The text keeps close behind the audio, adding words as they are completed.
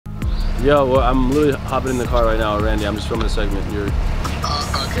Yo, well, I'm literally hopping in the car right now, Randy. I'm just filming a segment. You're...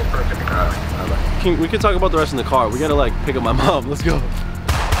 Okay, perfect. We could talk about the rest in the car. We gotta like pick up my mom. Let's go.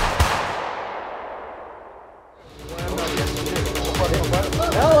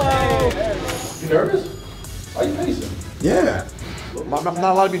 Hello. You nervous? Why are you pacing? Yeah. I'm not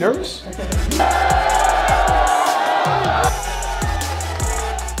allowed to be nervous?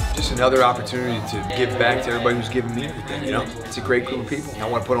 Just another opportunity to give back to everybody who's given me everything, you know? It's a great group of people. I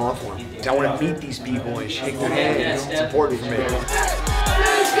want to put on for them. I want to meet these people and shake their hand. You know? It's important for me. The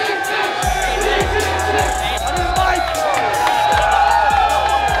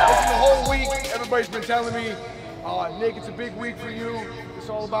whole week, everybody's been telling me, Nick, it's a big week for you. It's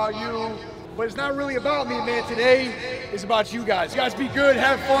all about you. But it's not really about me, man. Today is about you guys. You guys be good,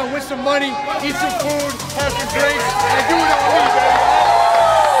 have fun, win some money, eat some food, have some drinks, and do it all week, baby.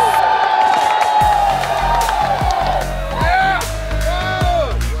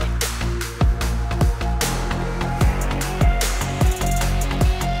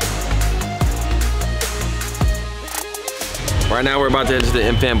 Right now we're about to head to the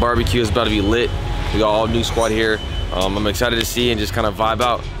MFAM barbecue. It's about to be lit. We got all new squad here. I'm excited to see and just kind of vibe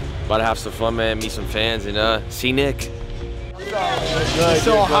out. About to have some fun, man. Meet some fans and see Nick. It's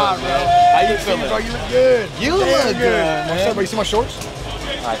so hot, bro. How you feeling? Bro, you look good. You look good, man. What's up, bro? You see my shorts?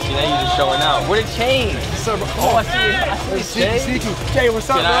 I see that you just showing out. Where did change? What's up, bro? Oh, I see it. Jay, what's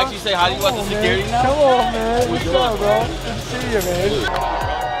up, bro? Can I actually say hi to you at the security now? Come on, man. What's up, bro? Good to see you, man.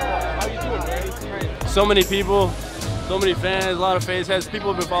 How you doing, man? So many people. So many fans, a lot of FaZe heads.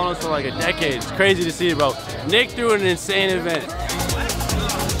 People have been following us for like a decade. It's crazy to see it, bro. Nick threw an insane event.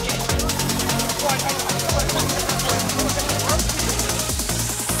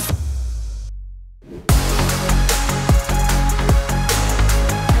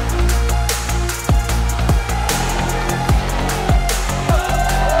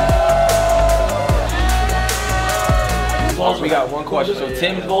 We got one question. So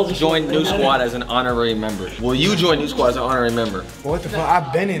Tim joined New Squad as an honorary member. Will you join New Squad as an honorary member? What the fuck?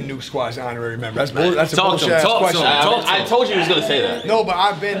 I've been in New Squad as an honorary member. That's a bullshit question. I told you he was gonna say that. No, but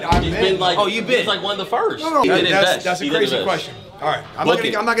I've been like, oh, you've been like one of the first. No, that's a crazy question. All right, I'm not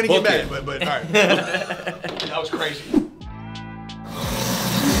gonna get mad, but all right. That was crazy. I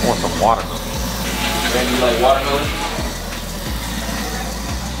want some watermelon. Randy, you like watermelon?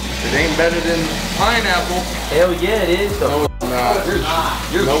 It ain't better than pineapple. Hell yeah, it is. No, it's not.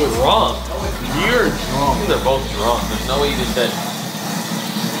 You're drunk. You're drunk. They're both drunk. There's no way you just said.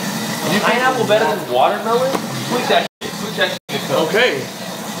 Pineapple better than watermelon? Tweet that shit. Tweet that shit. Okay.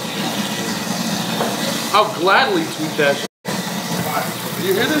 I'll gladly tweet that shit. Do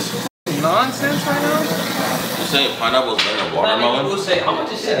you hear this nonsense right now? You're saying pineapple is better than watermelon? People say, I'm gonna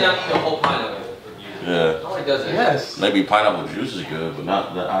just sit down and the whole pineapple. Yeah. No one does it. Yes. Maybe pineapple juice is good, but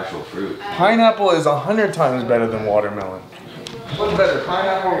not the actual fruit. Pineapple is 100 times better than watermelon. What's better,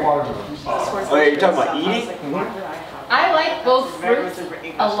 pineapple or watermelon? Oh, you're talking about eating? I like both fruits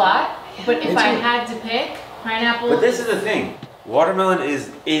a lot, but if I had to pick, pineapple. But this is the thing. Watermelon is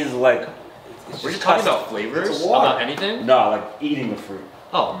like. We're just talking about flavors, about anything? No, like eating the fruit.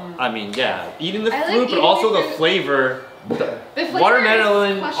 Oh, I mean, yeah, eating the I like fruit, but eating also the the fruit. flavor. The flavor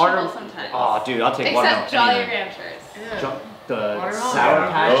Watermelon, is questionable sometimes. Oh, dude, I'll take watermelon. Except Jolly anyway. Ranchers. The Watermelon? Sour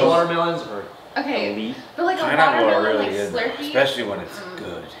Patch Those- watermelons are Okay, elite. but like a Pineapple are watermelon really like good, Slurpee. especially when it's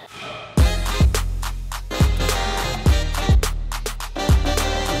good.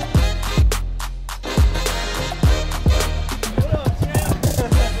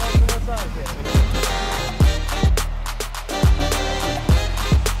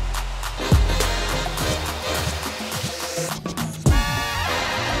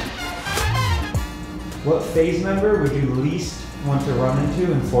 What FaZe member would you least want to run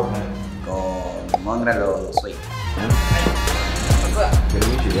into in Fortnite? Mongrelo, sweet. What's up? Good to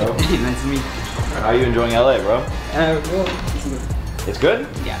meet you, bro. Nice to meet you. How are you enjoying LA, bro? Well, it's good. It's good?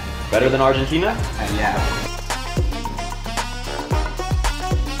 Yeah. Better than Argentina? Yeah.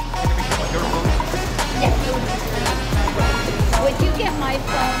 Would you get my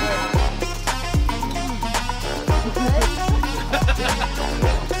phone?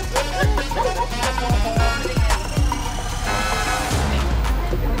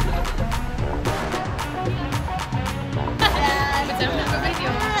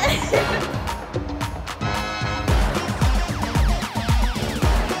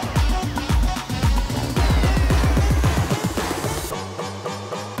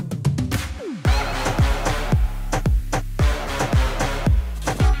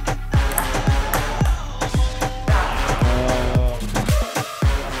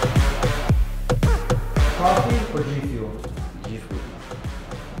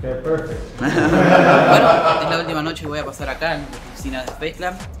 Okay, perfect. Bueno, es la última noche que voy a pasar acá en las oficinas de FaZe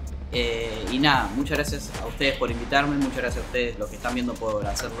Clan. Y nada, muchas gracias a ustedes por invitarme, muchas gracias a ustedes los que están viendo por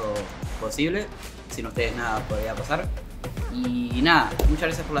hacerlo posible. Sin ustedes nada podría pasar. Y nada, muchas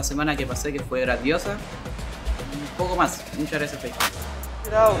gracias por la semana que pasé, que fue grandiosa. Un poco más, muchas gracias FaZe Clan.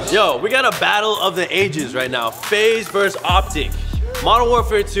 Yo, we got a battle of the ages right now. FaZe versus OpTic. Modern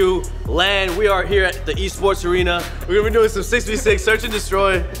Warfare 2, LAN. We are here at the esports arena. We're gonna be doing some 6v6 search and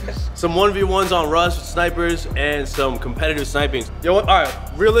destroy, some 1v1s on rush with snipers, and some competitive sniping. Yo, all right,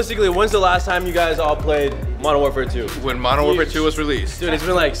 realistically, when's the last time you guys all played Modern Warfare 2? When Modern Warfare 2 was released. Dude, it's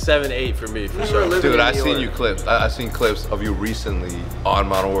been like 7, 8 for me, for sure. Dude, I've seen you clips. I've seen clips of you recently on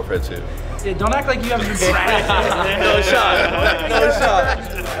Modern Warfare 2. Yeah, don't act like you haven't been No shot, no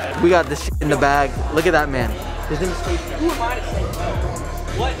shot. We got this shit in the bag. Look at that man. His name is Who am I to say?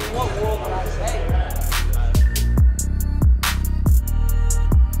 What in what world would I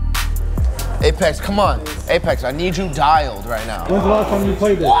say? Apex, come on. Apex, I need you dialed right now. When's the last time you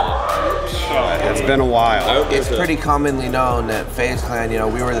played this? It's been a while. It's pretty commonly known that FaZe Clan, you know,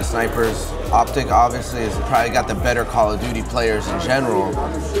 we were the snipers. OpTic obviously has probably got the better Call of Duty players in general,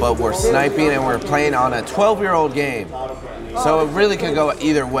 but we're sniping and we're playing on a 12-year-old game. So it really could go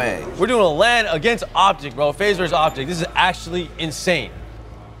either way. We're doing a LAN against OpTic, bro. FaZe versus OpTic. This is actually insane.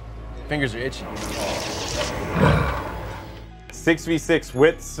 Fingers are itching. 6v6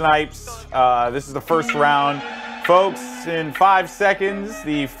 with snipes. This is the first round. Folks, in 5 seconds,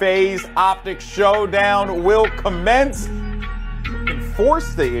 the FaZe OpTic Showdown will commence.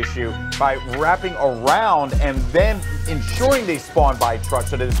 Enforce the issue by wrapping around and then ensuring they spawn by truck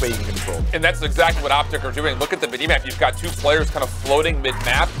so that this way you can control. And that's exactly what OpTic are doing. Look at the mini-map. You've got two players kind of floating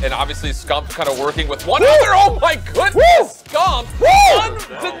mid-map, and obviously SCUF kind of working with one other. Oh my goodness, SCUF!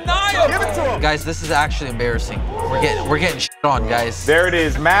 Undeniable! Give it to him! Guys, this is actually embarrassing. We're getting shit on, guys. There it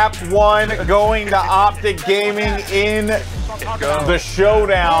is. Map 1 going to OpTic Gaming in the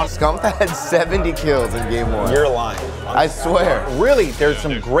Showdown. SCUF had 70 kills in game 1. You're lying. I swear. Really, there's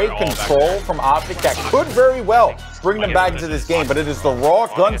some great control from OpTic that could very well bring them back into this game, but it is the raw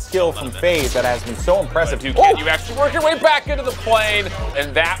gun skill from FaZe that has been so impressive. Can you actually work your way back into the plane?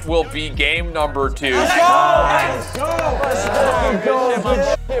 And that will be game number 2.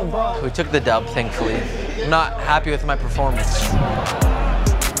 We took the dub, thankfully. I'm not happy with my performance.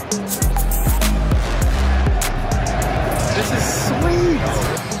 This is sweet.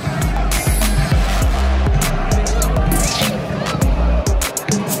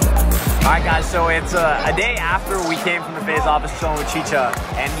 Alright guys, so it's a day after we came from the FaZe office chilling with Chicha,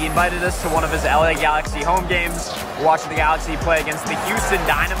 and he invited us to one of his LA Galaxy home games. We're watching the Galaxy play against the Houston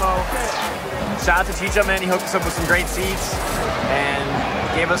Dynamo. Shout out to Chicha, man, he hooked us up with some great seats and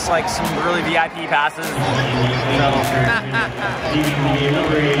gave us like some really VIP passes.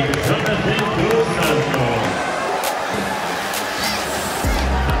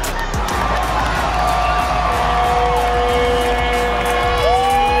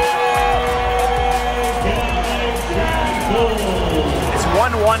 It's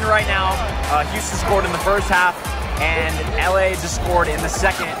 1-1 right now. Houston scored in the first half, and LA just scored in the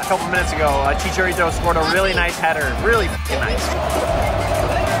second a couple minutes ago. Chicharito scored a really nice header, really f***ing nice.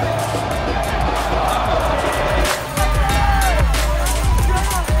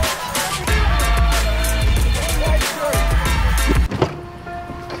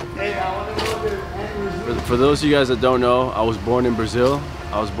 For those of you guys that don't know, I was born in Brazil.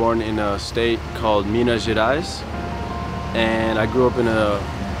 I was born in a state called Minas Gerais, and I grew up in a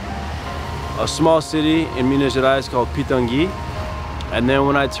small city in Minas Gerais called Pitangui. And then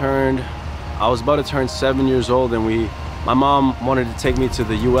when I was about to turn 7 years old, and my mom wanted to take me to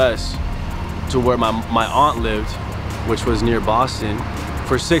the US to where my aunt lived, which was near Boston,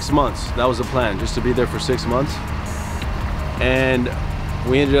 for 6 months. That was the plan, just to be there for 6 months. And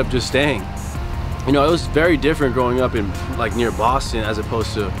we ended up just staying. You know, it was very different growing up in like near Boston as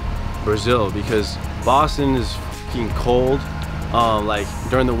opposed to Brazil, because Boston is fucking cold, like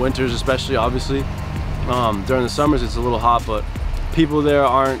during the winters especially, obviously. During the summers it's a little hot, but people there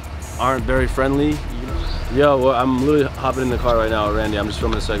aren't very friendly. Yo, well, I'm literally hopping in the car right now, Randy. I'm just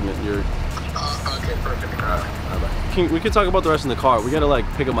filming a segment. Okay, perfect. Bye. We can talk about the rest in the car. We gotta like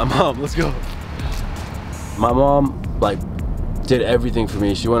pick up my mom. Let's go. My mom like did everything for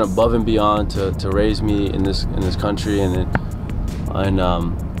me. She went above and beyond to raise me in this country, and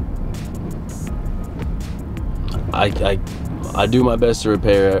I do my best to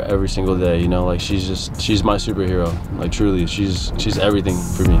repay her every single day. You know, like she's my superhero. Like truly, she's everything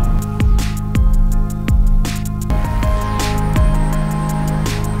for me.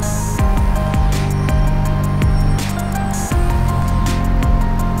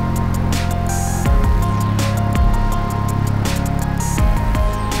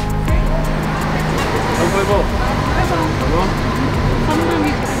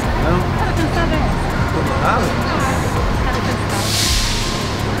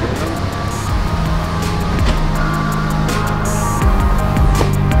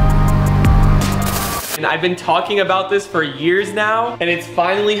 I've been talking about this for years now, and it's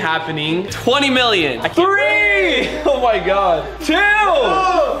finally happening. 20 million. 3! Oh my God. 2! 20 million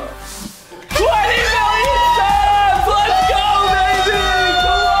subs! Let's go, baby!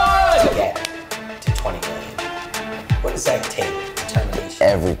 Come on! Yeah, to 20 million. What does that take? Determination.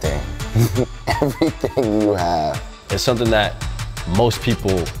 Everything. Everything you have. It's something that most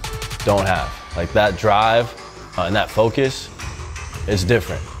people don't have. Like that drive and that focus, it's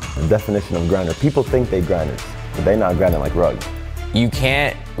different. The definition of grinder. People think they grinders, but they not grinding like Rug. You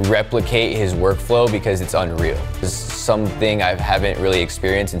can't replicate his workflow because it's unreal. It's something I haven't really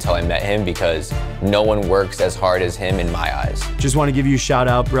experienced until I met him because no one works as hard as him in my eyes. Just want to give you a shout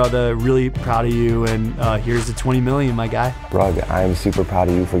out, brother. Really proud of you, and here's the 20 million, my guy. Rug, I am super proud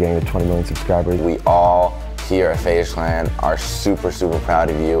of you for getting to 20 million subscribers. We all here at FaZe Clan are super, super proud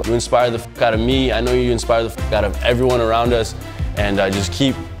of you. You inspire the f out of me. I know you inspire the f out of everyone around us, and just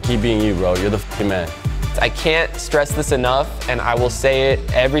keep being you, bro. You're the f***ing man. I can't stress this enough, and I will say it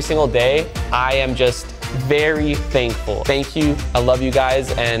every single day. I am just very thankful. Thank you. I love you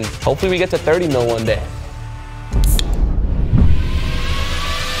guys, and hopefully we get to 30 mil one day.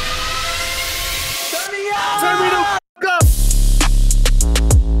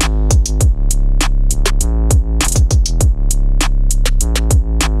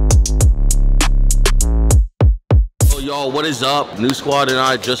 Yo, what is up? New Squad and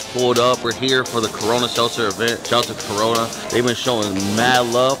I just pulled up. We're here for the Corona Seltzer event. Shout out to Corona. They've been showing mad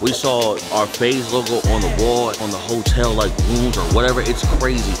love. We saw our FaZe logo on the wall, on the hotel like rooms or whatever. It's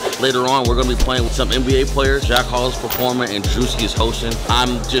crazy. Later on, we're gonna be playing with some NBA players. Jack Hall is performing and Juicy is hosting.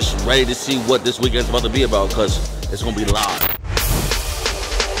 I'm just ready to see what this weekend's about to be about because it's gonna be live.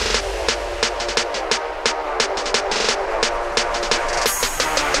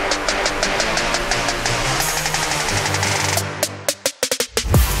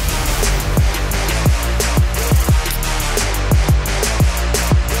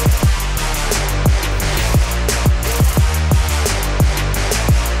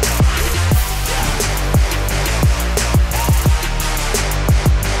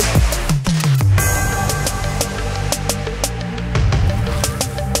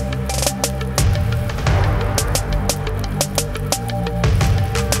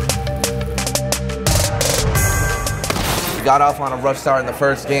 Got off on a rough start in the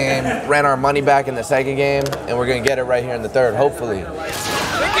first game, ran our money back in the second game, and we're gonna get it right here in the third, hopefully. They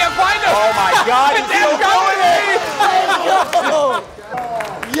can't find us! Oh my God, he's still going!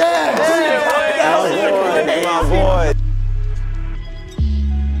 Yes! My boy.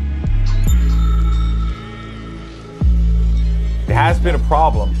 It has been a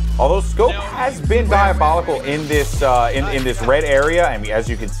problem. Although Scope has been diabolical in this in this red area, I mean, as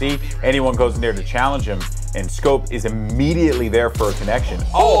you can see, anyone goes in there to challenge him, and Scope is immediately there for a connection.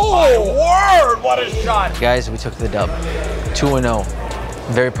 Oh my word! What a shot! Guys, we took the dub. 2-0.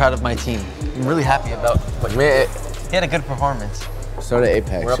 I'm very proud of my team. I'm really happy about what he had a good performance. So did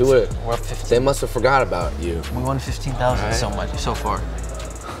Apex. We're up 15. They must have forgot about you. We won 15,000 so much so far.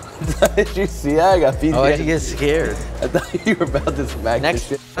 Did you see that? I got PTSD. Oh, why'd you get scared? I thought you were about to smack Next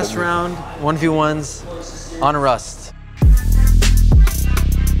the shit. Last round, 1v1s on Rust.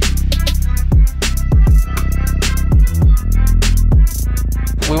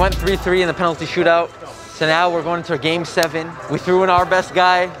 We went 3-3 in the penalty shootout. So now we're going into game 7. We threw in our best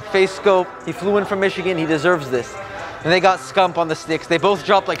guy, FaZe Scope. He flew in from Michigan, he deserves this. And they got SCUF on the sticks. They both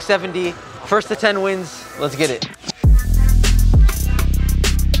dropped like 70. First to 10 wins, let's get it.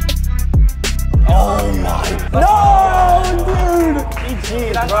 Oh my. No, dude! GG,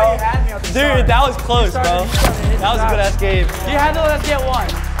 bro. Dude, that was close, bro. That was a good ass game. You had to let us get one.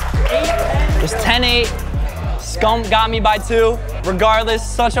 8-10. It was 10-8. Scum got me by 2. Regardless,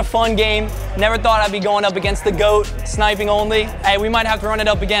 such a fun game. Never thought I'd be going up against the GOAT, sniping only. Hey, we might have to run it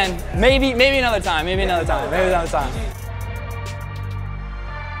up again. Maybe another time, maybe another time.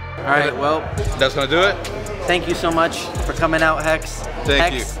 All right, well. That's gonna do it? Thank you so much for coming out, Hex.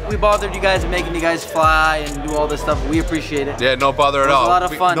 Thank you. We bothered you guys and making you guys fly and do all this stuff. We appreciate it. Yeah, no bother at all. It was a lot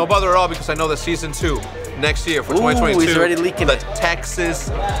of fun. No bother at all because I know that season 2 next year for 2022. He's already leaking the Texas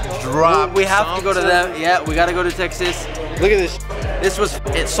drop. We have to go to them. Yeah, we got to go to Texas. Look at this.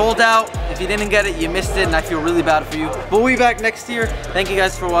 It sold out. If you didn't get it, you missed it, and I feel really bad for you. But we'll be back next year. Thank you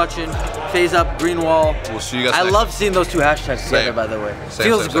guys for watching. FaZe Up, Green Wall. We'll see you guys. I love seeing those two hashtags together, by the way.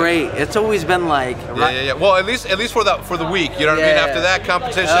 Feels great. It's always been like. Yeah. Well, at least for the week. You know what I mean? After that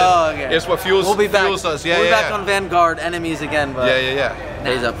competition, it's what fuels us. Yeah, we'll be back on Vanguard, enemies again. But yeah.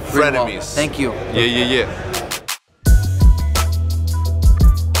 FaZe Up, Green Wall. Frenemies. Thank you. Yeah.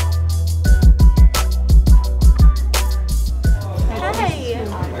 Hey,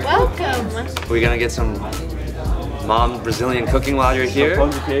 welcome. We're gonna get some mom Brazilian cooking while you're here.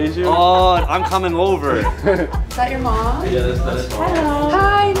 Occasion? Oh, I'm coming over. Is that your mom? Yeah, that's mom. Hello.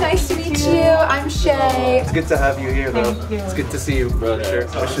 Hi, nice to meet you. I'm Shay. It's good to have you here, though. Thank you. It's good to see you, brother.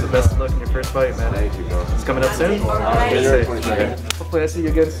 Sure. I wish you the best of luck in your first fight, man. Thank you, bro. It's coming up soon? Okay. Hopefully I see you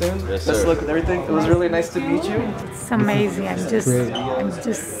again soon. Yes, Best of sir. luck with everything. It was really nice to meet you. It's amazing. I'm just,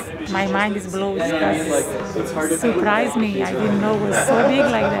 my mind is blown because it surprised me. I didn't know it was so big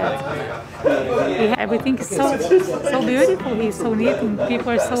like that. Everything is so beautiful. He's so neat and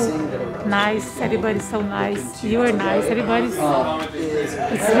people are so nice. Everybody's so nice. You are nice. Everybody's,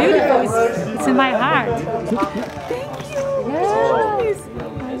 it's beautiful. It's in my heart. Thank you.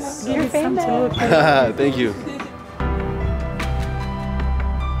 Yes. You're famous. Thank you.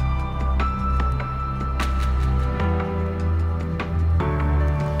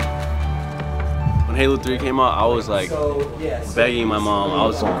 When Halo 3 came out, I was like begging my mom. I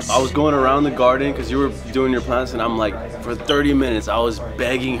was going around the garden because you were doing your plants, and I'm like, for 30 minutes, I was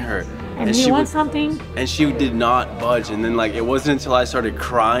begging her. And you want something? And she did not budge. And then like, it wasn't until I started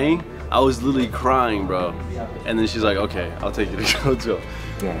crying, I was literally crying, bro. And then she's like, okay, I'll take you to Showdown.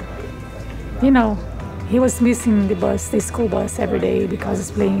 Yeah. You know, he was missing the bus, the school bus every day because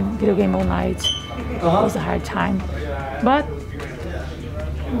he's playing video game all night. It was a hard time. But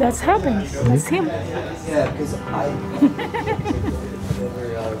that's happened. That's him. Yeah, because I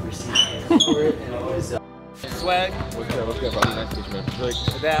never received for it, and it was. Swag. What's good? What's good, bro? Nice to meet you, man. Drake.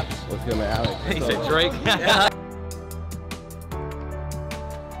 Adapt. What's good, man? Alex. He said Drake.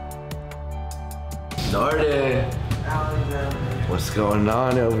 Narden. What's going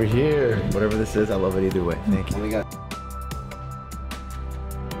on over here? Whatever this is, I love it either way. Thank you.